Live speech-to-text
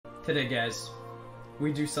Today, guys,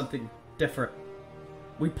 we do something different.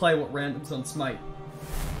 We play with randoms on Smite.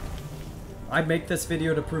 I make this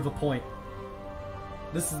video to prove a point.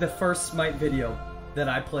 This is the first Smite video that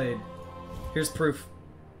I played. Here's proof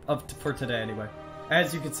for today, anyway.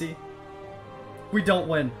 As you can see, we don't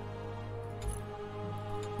win,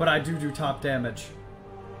 but I do top damage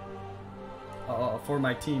for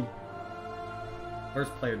my team. Where's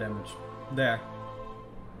player damage? There.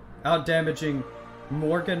 Out damaging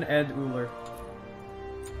Morgan and Uller.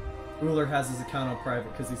 Uller has his account on private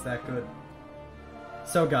because he's that good.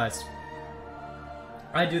 So guys,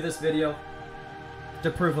 I do this video to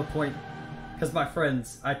prove a point. Because my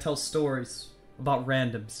friends, I tell stories about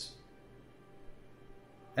randoms.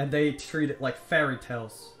 And they treat it like fairy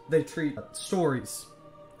tales. They treat stories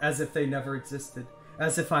as if they never existed.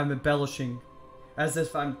 As if I'm embellishing. As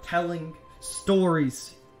if I'm telling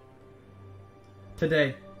stories.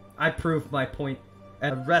 Today, I prove my point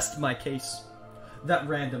and rest my case that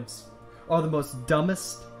randoms are the most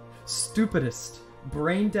dumbest, stupidest,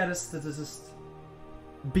 brain deadest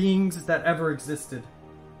beings that ever existed.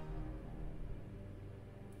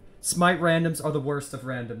 Smite randoms are the worst of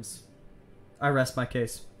randoms. I rest my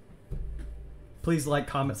case. Please like,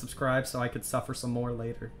 comment, subscribe so I could suffer some more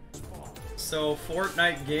later. So,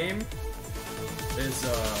 Fortnite game is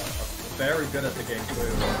very good at the game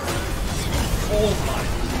too. Oh my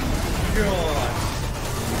god!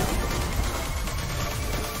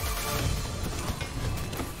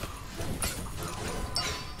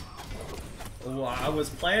 Well, I was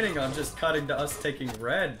planning on just cutting to us taking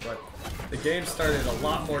red, but the game started a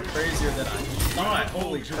lot more crazier than I thought.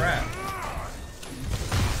 Holy crap.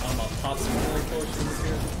 I'm gonna pop some healing potions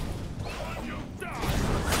here.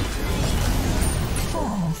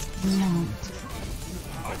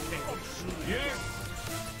 Yes.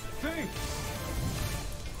 Thanks.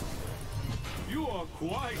 You are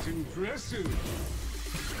quite impressive.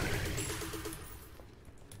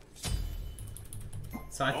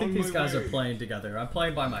 So I think these guys are playing together. I'm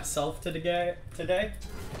playing by myself today.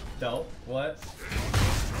 Dope. What?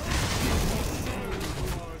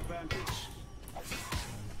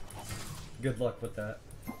 Good luck with that.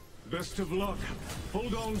 Best of luck.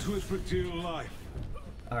 Hold on to it for dear life.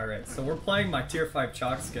 Alright, so we're playing my tier 5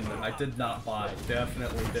 chalk skin that I did not buy.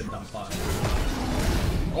 Definitely did not buy.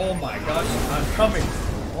 Oh my gosh, I'm coming.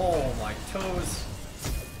 Oh my toes.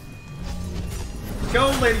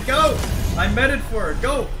 Go, lady, go! I meant it for her,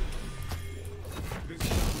 go!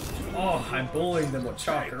 Oh, I'm bullying them with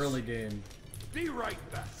chalk early game. Be right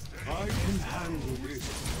back. I can handle this.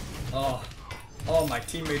 Oh, my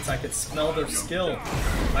teammates, I could smell their skill.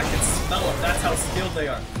 I could smell it, that's how skilled they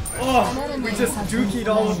are. Oh, we just dookied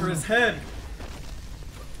all over his head.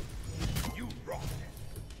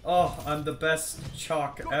 Oh, I'm the best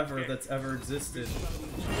chalk ever that's ever existed.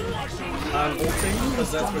 I'm ulting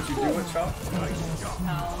because that's what you do with chalk.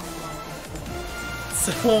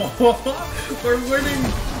 So we're winning.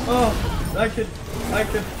 Oh, I could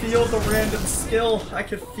feel the random skill. I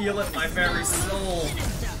could feel it in my very soul.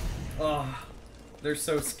 Oh, they're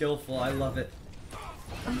so skillful. I love it.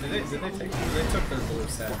 They took their blue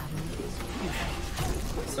set.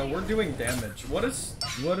 So we're doing damage. What is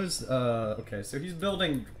okay, so he's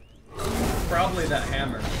building probably that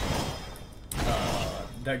hammer.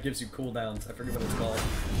 That gives you cooldowns. I forget what it's called.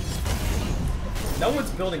 No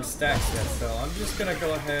one's building stacks yet, so I'm just gonna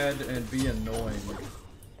go ahead and be annoying.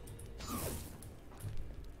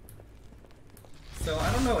 So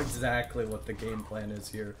I don't know exactly what the game plan is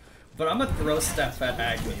here, but I'm gonna throw stuff at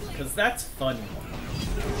Agni, because that's funny.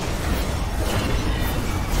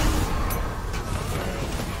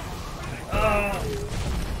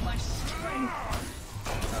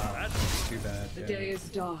 That's too bad. The day is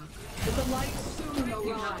dark, but the light soon will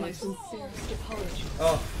rise. My sincerest apology.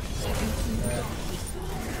 Oh.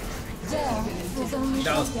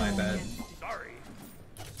 That was my bad. Sorry.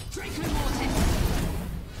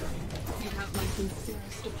 You have my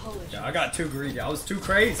sincerest apology. Yeah, I got too greedy. I was too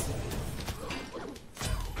crazy.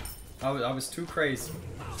 I was too crazy.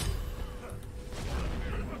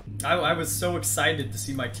 I was so excited to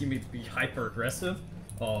see my teammates be hyper aggressive.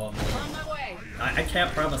 On my way. I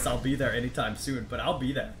can't promise I'll be there anytime soon, but I'll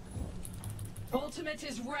be there. Ultimate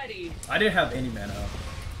is ready. I didn't have any mana.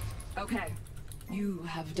 Okay. You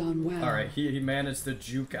have done well. Alright, he managed to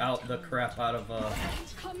juke out the crap out of I'm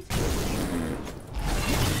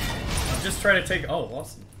just trying to take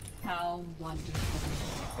awesome. How wonderful.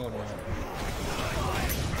 Oh no.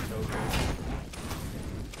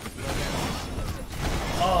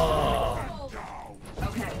 Oh.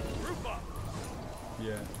 Okay.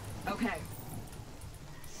 Yeah. Okay.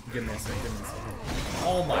 Give me a second.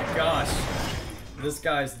 Oh my gosh. This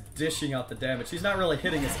guy's dishing out the damage. He's not really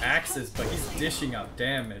hitting his axes, but he's dishing out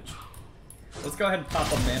damage. Let's go ahead and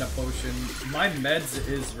pop a mana potion. My meds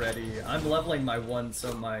is ready. I'm leveling my 1,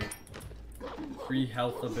 so my free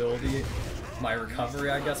health ability, my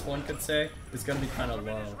recovery, I guess one could say, is gonna be kind of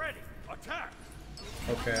low.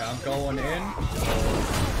 Okay, I'm going in.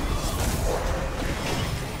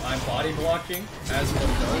 I'm body blocking, as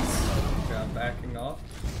one does. Okay, I'm backing off.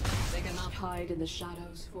 They cannot hide in the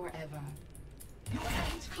shadows forever. Your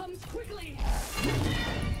end comes quickly.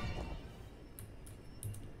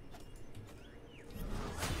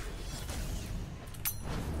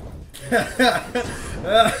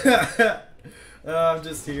 I'm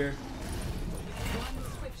just here.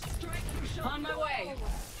 On my way.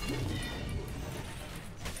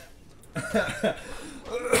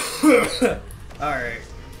 Alright,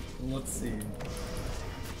 let's see.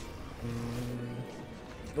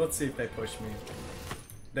 Let's see if they push me.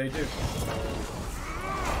 They do.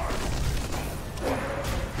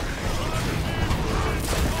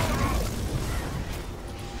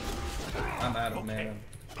 I'm out of mana.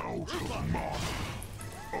 Out of mana.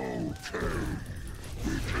 Okay.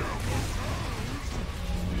 Be careful.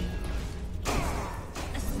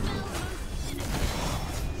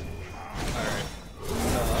 Alright.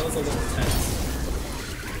 No, that was a little tense.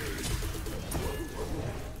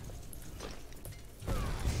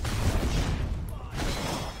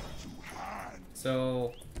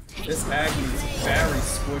 So, this Agni is very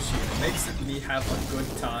squishy. It makes me have a good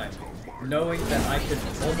time, knowing that I could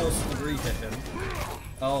almost 3-hit him.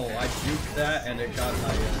 Oh, I juked that and it got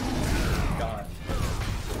my god.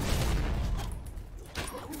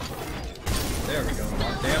 There we go,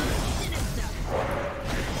 more damage.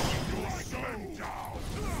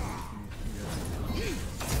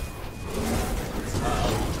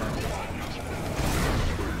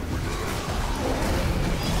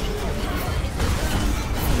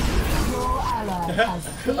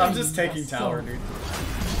 I'm just taking tower, dude.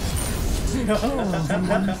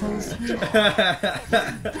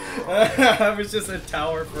 I was just a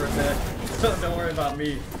tower for a bit. Don't worry about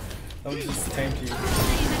me. I'm just tanking.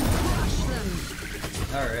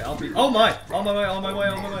 Alright, I'll be. Oh my! On my way, on my way,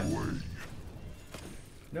 on my way.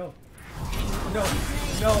 No. No.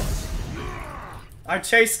 No. I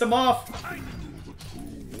chased him off!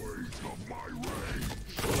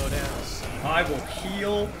 I will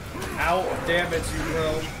heal out damage you,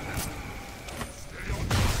 bro.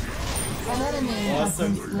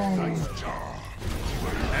 Awesome.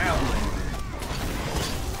 Ow.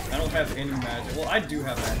 I don't have any magic. Well, I do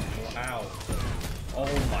have magic. Ow.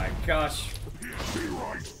 Oh my gosh.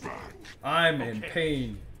 I'm in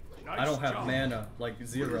pain. I don't have mana, like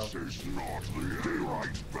 0.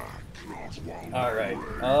 Alright.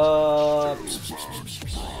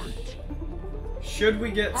 Should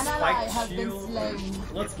we get Spike Shield?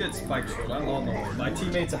 Let's get Spike Shield. I'm on the way. My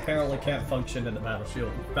teammates apparently can't function in the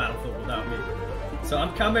battlefield without me. So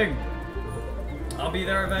I'm coming. I'll be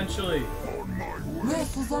there eventually.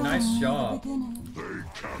 Nice job.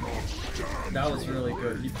 That was really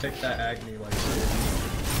good. He picked that Agni like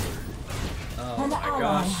this. Oh my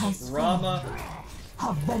gosh. Rama.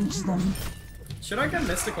 Avenge them. Should I get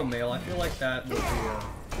Mystical Mail? I feel like that would be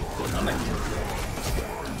I'm a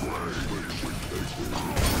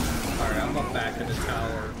Alright, I'm up back in the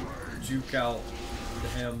tower. Juke out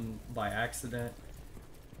him by accident.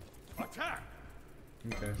 Attack!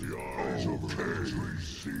 Okay. The eyes of Henry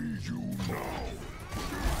see you now.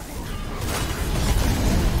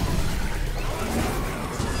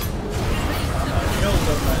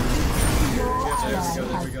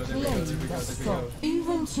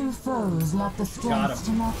 Even two foes lack the strength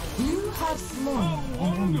to knock. You have slain an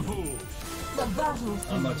enemy. The battle.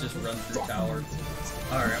 I'm gonna just run through tower.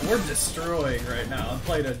 Alright, we're destroying right now. I'm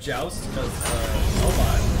playing a joust because, oh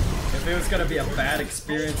my. If it was gonna be a bad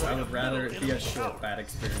experience, I would rather it be a short bad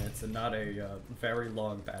experience and not a very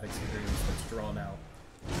long bad experience that's drawn out.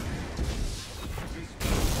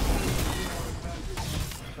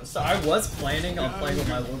 So I was planning on playing with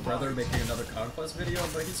my little brother, making another Conquest video,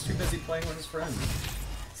 but he's too busy playing with his friends.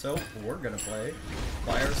 So we're gonna play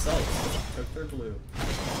by ourselves. Took their blue.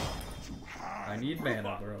 I need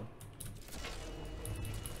mana, bro.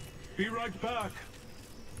 Be right back.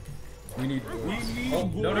 We need. Oh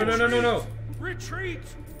more no! Retreat!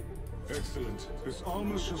 Excellent. This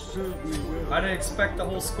armor shall serve me well. I didn't expect the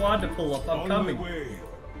whole squad to pull up. I'm coming. My way.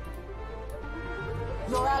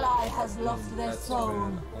 Your ally has lost their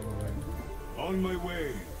soul. On my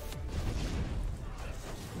way.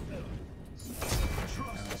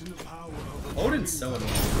 Trust in the power of Odin's so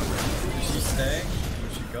annoying. Is she staying? Or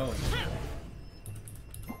is she going?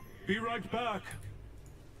 Be right back.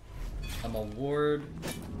 I'm a ward.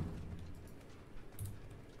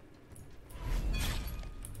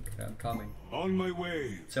 Okay, I'm coming. On my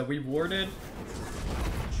way. So we warded.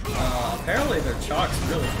 Apparently their chalk's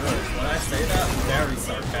really good. When I say that, very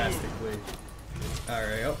sarcastically.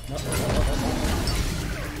 Alright, oh.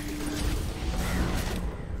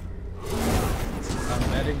 I'm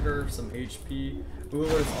netting her some HP.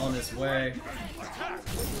 Ullr's on his way.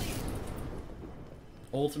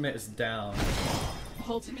 Ultimate is down.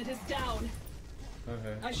 Ultimate is down.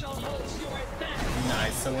 Okay. I shall hold your back.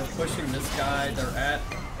 Nice, so we're pushing this guy. They're at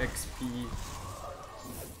XP.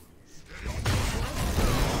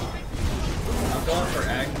 I'm going for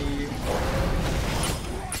Agni.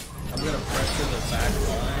 I'm gonna pressure the back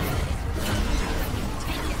line.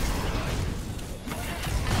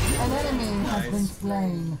 An enemy has been Nice.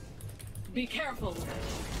 slain. Be careful.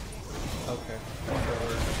 Okay.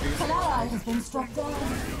 An ally has been struck down.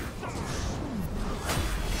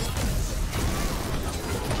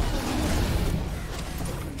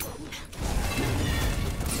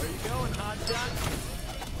 Where you going, hot shot?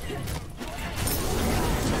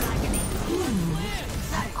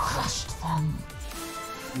 I crushed them.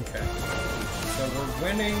 Okay. So we're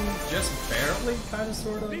winning just barely, kind of,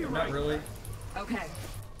 sort of. Not really. Okay.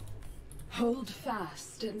 Hold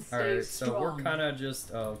fast and stay Alright, so strong. we're kind of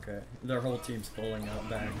just... Oh, okay. Their whole team's pulling out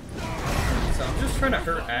back. So I'm just trying to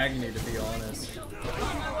hurt Agni, to be honest. On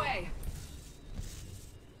my way.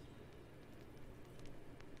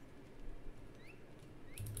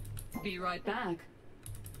 Be right back.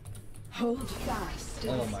 Hold fast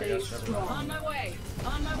and Oh my stay gosh, never strong. mind. On my way.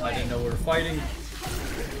 On my way. I didn't know we were fighting.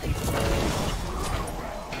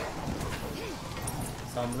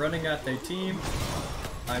 So I'm running at their team.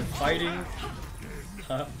 I'm fighting.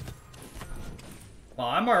 Huh? Well,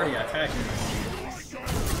 I'm already attacking.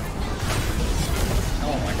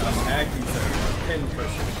 Oh my gosh, Agni's a pin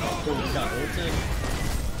pusher. Oh, cool, we got ulted.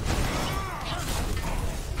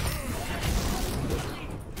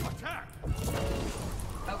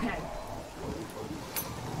 Okay.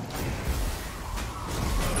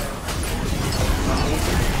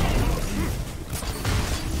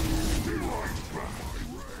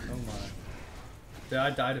 Oh my. Did I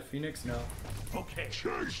die to Phoenix? No. Okay.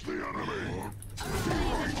 Chase the enemy.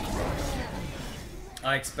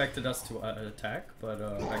 I expected us to attack, but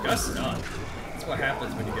I guess not. That's what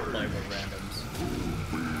happens when you get played with randoms.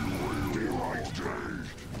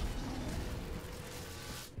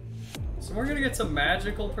 So we're gonna get some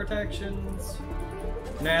magical protections.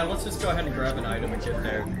 Nah, let's just go ahead and grab an item and get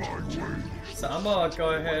there. So I'm gonna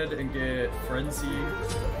go ahead and get Frenzy,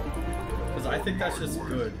 because I think that's just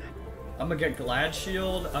good. I'm gonna get Glad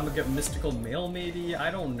Shield, I'm gonna get Mystical Mail maybe, I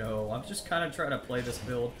don't know. I'm just kind of trying to play this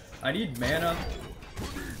build. I need mana.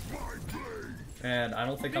 And I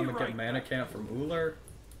don't think I'm gonna get Mana Camp from Ullr.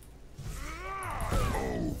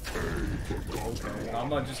 Okay, I'm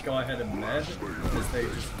gonna just go ahead and med, because they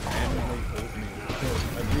just randomly hold me.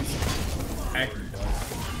 Or at least Agni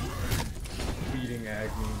does. Beating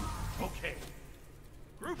Agni. Okay.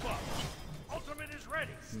 Group up. Ultimate is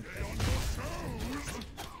ready.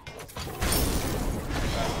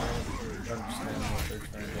 Understand what they're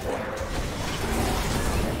trying to do.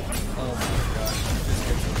 Oh my gosh, this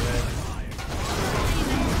gets red.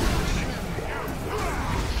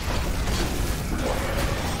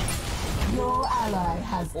 Your ally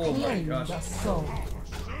has Oh my claimed gosh. the soul. I don't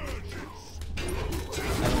know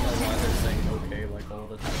why they're saying okay like all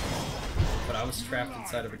the time. But I was trapped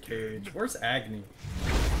inside of a cage. Where's Agni?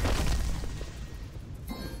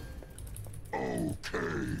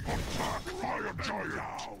 Okay. Attack fire giant.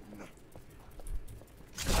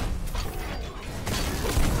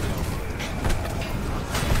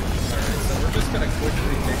 Alright, so we're just gonna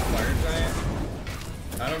quickly take Fire Giant.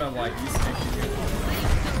 I don't know why he's taking it.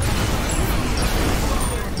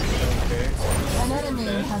 Okay, so An enemy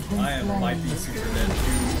dead. has been I might be slain. super dead too.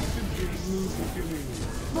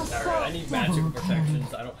 The Alright, I need soul magic double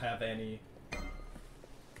protections. I don't have any.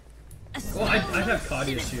 Well, I have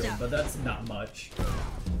Claudia Shield, but that's not much.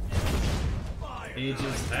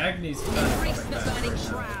 Ages. Agni's kind of coming back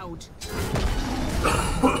right now.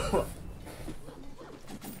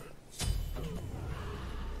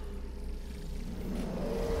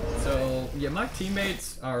 So, yeah, my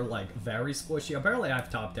teammates are, like, very squishy. Apparently I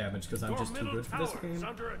have top damage because I'm just too good for this game.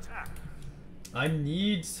 Under attack. I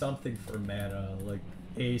need something for mana, like,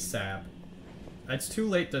 ASAP. It's too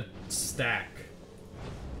late to stack.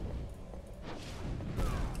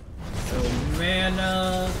 So,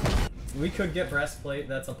 mana... We could get breastplate,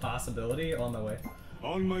 that's a possibility. On my way.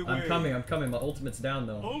 On my way. I'm coming. My ultimate's down,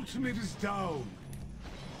 though. Ultimate is down.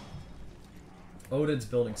 Odin's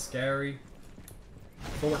building scary.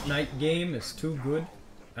 Fortnite game is too good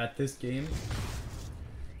at this game.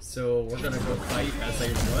 So we're gonna go fight as I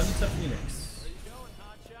run to Phoenix.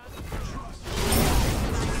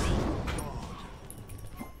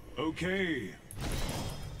 Okay.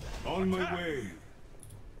 On my way.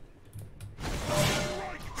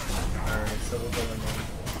 Alright, so we'll go in there.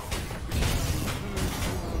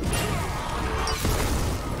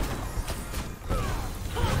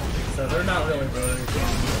 So they're not really worried.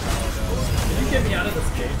 Can you get me out of this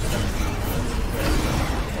cage?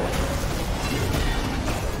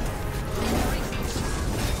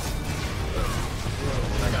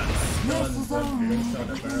 I got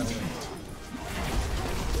stunned barely.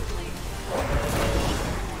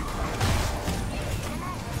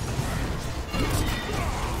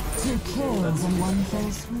 2 kills in one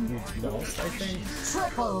face. Lost, I think.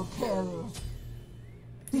 Triple kill.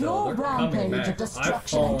 So Your they're coming rampage back. of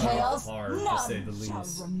destruction and chaos, hard, to say the none shall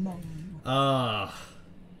least. remain.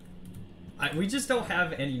 We just don't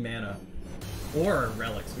have any mana. Or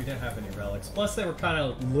relics. We didn't have any relics. Plus they were kind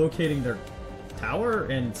of locating their tower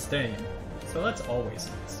and staying. So that's always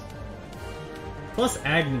nice. Plus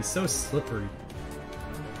Agni's so slippery.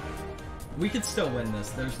 We could still win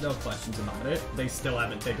this. There's no questions about it. They still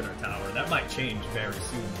haven't taken our tower. That might change very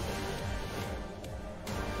soon.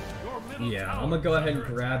 Yeah, I'm gonna go ahead and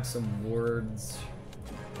grab some wards.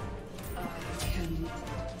 I can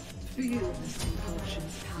feel this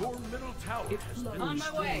compulsion's power. Your middle tower has been On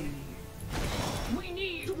my way. We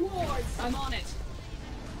need wards. I'm on it.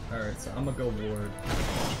 Alright, so I'm gonna go ward.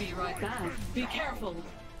 Be right back. Be careful.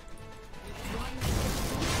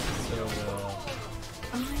 So,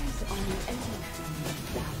 Eyes on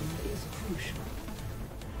anything down is crucial.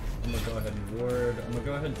 I'm gonna go ahead and ward. I'm gonna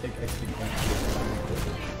go ahead and take XP points.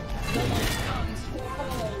 The light comes for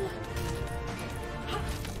all.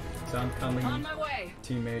 So I'm coming. On my way.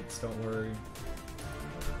 Teammates, don't worry.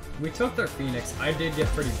 We took their Phoenix. I did get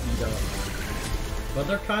pretty beat up. But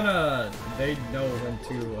they're kinda... They know when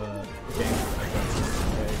to, game, I guess.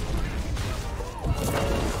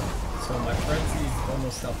 So my frenzy's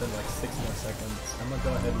almost up in like 6 more seconds. I'm gonna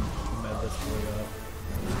go ahead and med this boy up.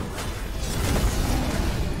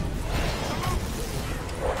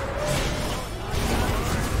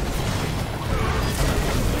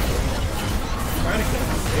 Trying to get a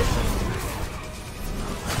position.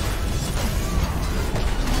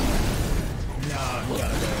 Nah, we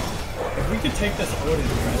gotta go. If we could take this Odin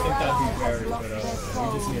here, I think that'd be very good. We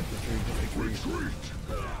just need to retreat.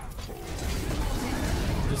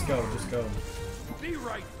 Just go, just go. Be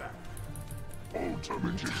right back.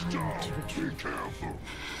 Ultimate is down. Be careful.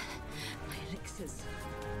 My elixirs.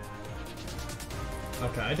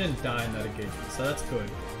 Okay, I didn't die in that engagement, so that's good.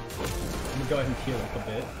 Let me go ahead and heal up a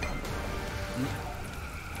bit.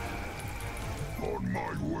 On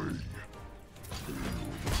my way.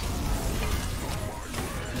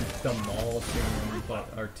 Demolishing them, but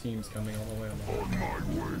our team's coming all the way on. On my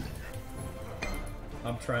way.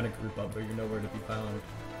 I'm trying to group up, but you're nowhere to be found.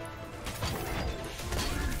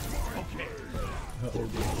 Okay.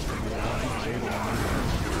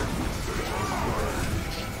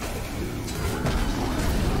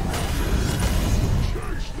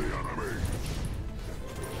 Chase the enemy.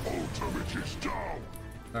 Ultimate is down.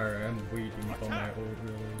 Alright, I'm waiting for my ult,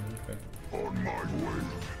 really. Okay. On my way.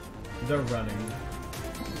 They're running.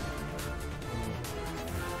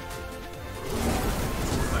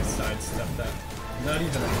 I sidestepped that. Not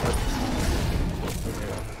even a purpose.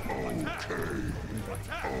 Okay.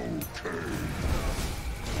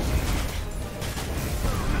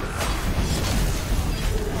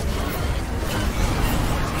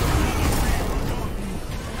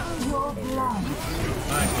 Your blood.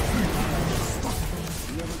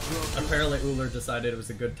 Apparently Uller decided it was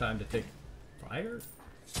a good time to take fire?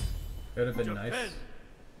 It would have been nice.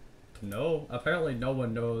 No, apparently no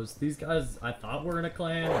one knows. These guys, I thought were in a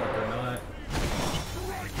clan, but they're not.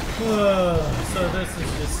 So this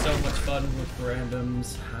is just so much fun with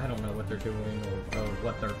randoms. I don't know what they're doing or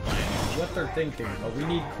what they're planning, what they're thinking, but we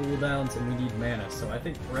need cooldowns and we need mana, so I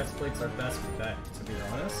think breastplates are best bet, to be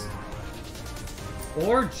honest.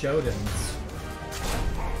 Or Jotuns.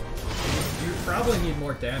 You probably need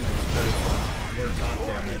more damage because we're top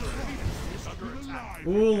damage.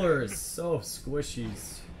 Uller is so squishy.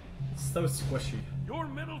 So squishy. Your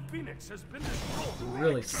middle phoenix has been destroyed. It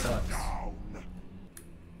really sucks.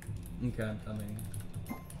 Okay, I'm coming.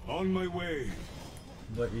 On my way.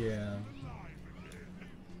 But yeah.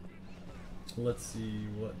 Let's see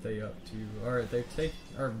what they up to. Alright, they take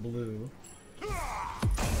our blue.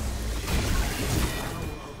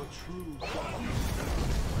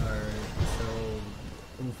 Alright, so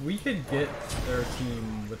If we could get their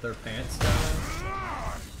team with their pants down,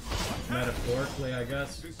 metaphorically, I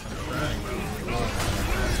guess. I'm trying. Oh,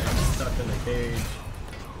 I'm stuck in the cage.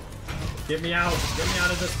 Get me out! Get me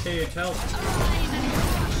out of this cage! Help!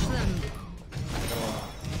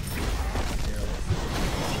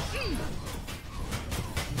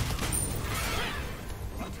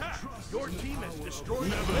 Your team has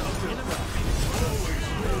destroyed the enemy.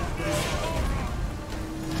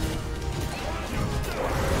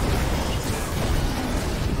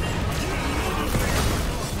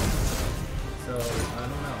 So, I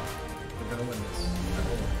don't know. We're gonna win this. I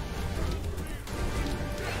hope.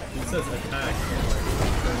 He says attack, so like,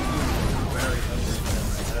 very hungry in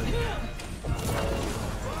my head.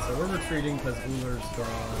 So we're retreating because Ullr's gone.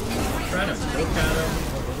 I'm trying to poke at him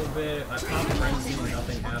a little bit. I popped Frenzy,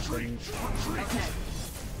 nothing happened.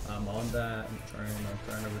 I'm on that. I'm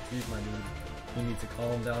trying to retrieve my dude. He needs to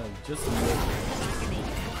calm down just a little bit.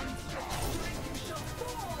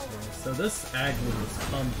 Okay, so this Agni has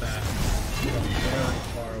come back from very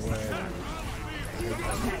far away.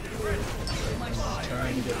 I'm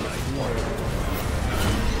trying to get my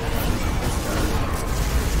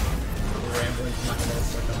rambling to myself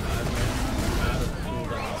like a madman. I'm out of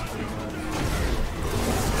cooldowns pretty much.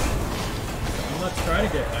 I'm gonna try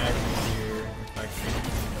to get Agni here if I can.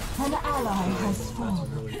 An ally has fallen.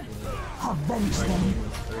 Really cool. Avenge them.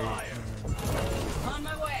 On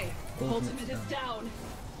my way. Ultimate is down.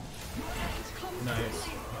 Nice.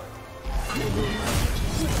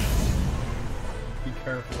 Be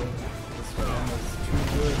careful. This one is too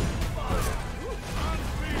good.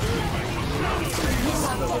 You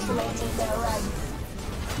have decimated their ranks.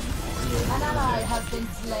 An ally has been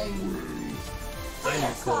slain. I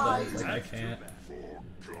need cooldowns, like I can't.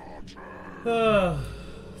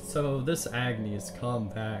 So this Agni's come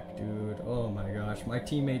back, dude. Oh my gosh, my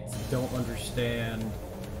teammates don't understand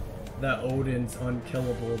that Odin's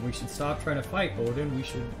unkillable. We should stop trying to fight Odin. We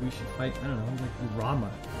should fight, I don't know, like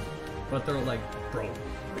Rama. But they're like, bro,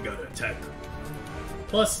 we gotta attack.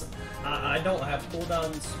 Plus, I don't have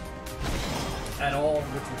cooldowns at all,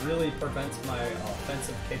 which really prevents my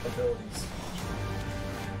offensive capabilities.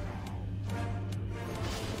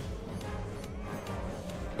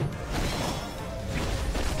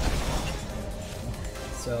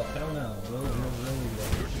 So, I don't know. We'll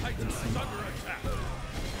really see.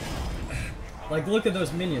 Like, look at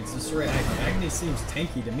those minions. Destroy Agni. Agni seems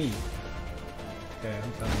tanky to me. Okay,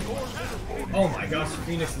 I'm coming. Oh my gosh,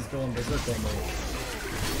 Phoenix is going berserk on me.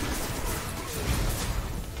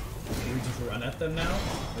 Do we just run at them now?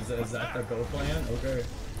 Is that the go plan? Okay.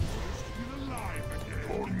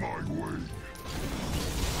 On my way.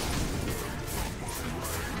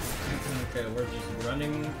 Okay, we're just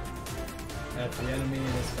running at the enemy,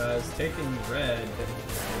 and this guy's taking red, which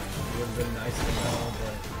would have been nice to know,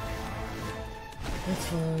 but it's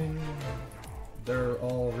fine. They're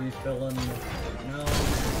all refilling. No.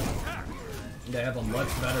 They have a much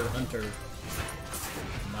better hunter,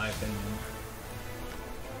 in my opinion.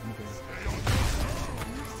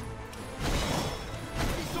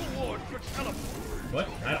 What?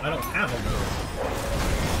 I don't have a lord.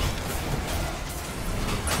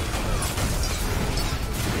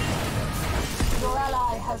 Your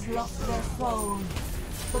ally has lost their soul.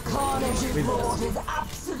 The carnage it brought is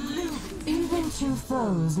absolute. Even two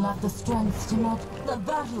foes lack the strength to match the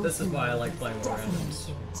battle. This is why I like playing with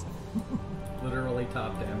randoms. Literally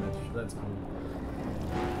top damage. That's cool.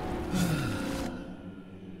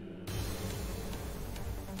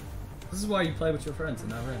 This is why you play with your friends and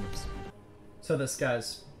not randoms. So this,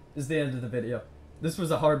 guys, is the end of the video. This was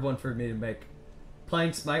a hard one for me to make.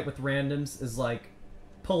 Playing Smite with randoms is like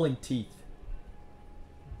pulling teeth.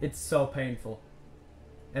 It's so painful.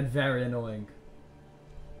 And very annoying.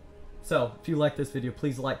 So, if you like this video,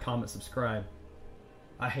 please like, comment, subscribe.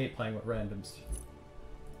 I hate playing with randoms.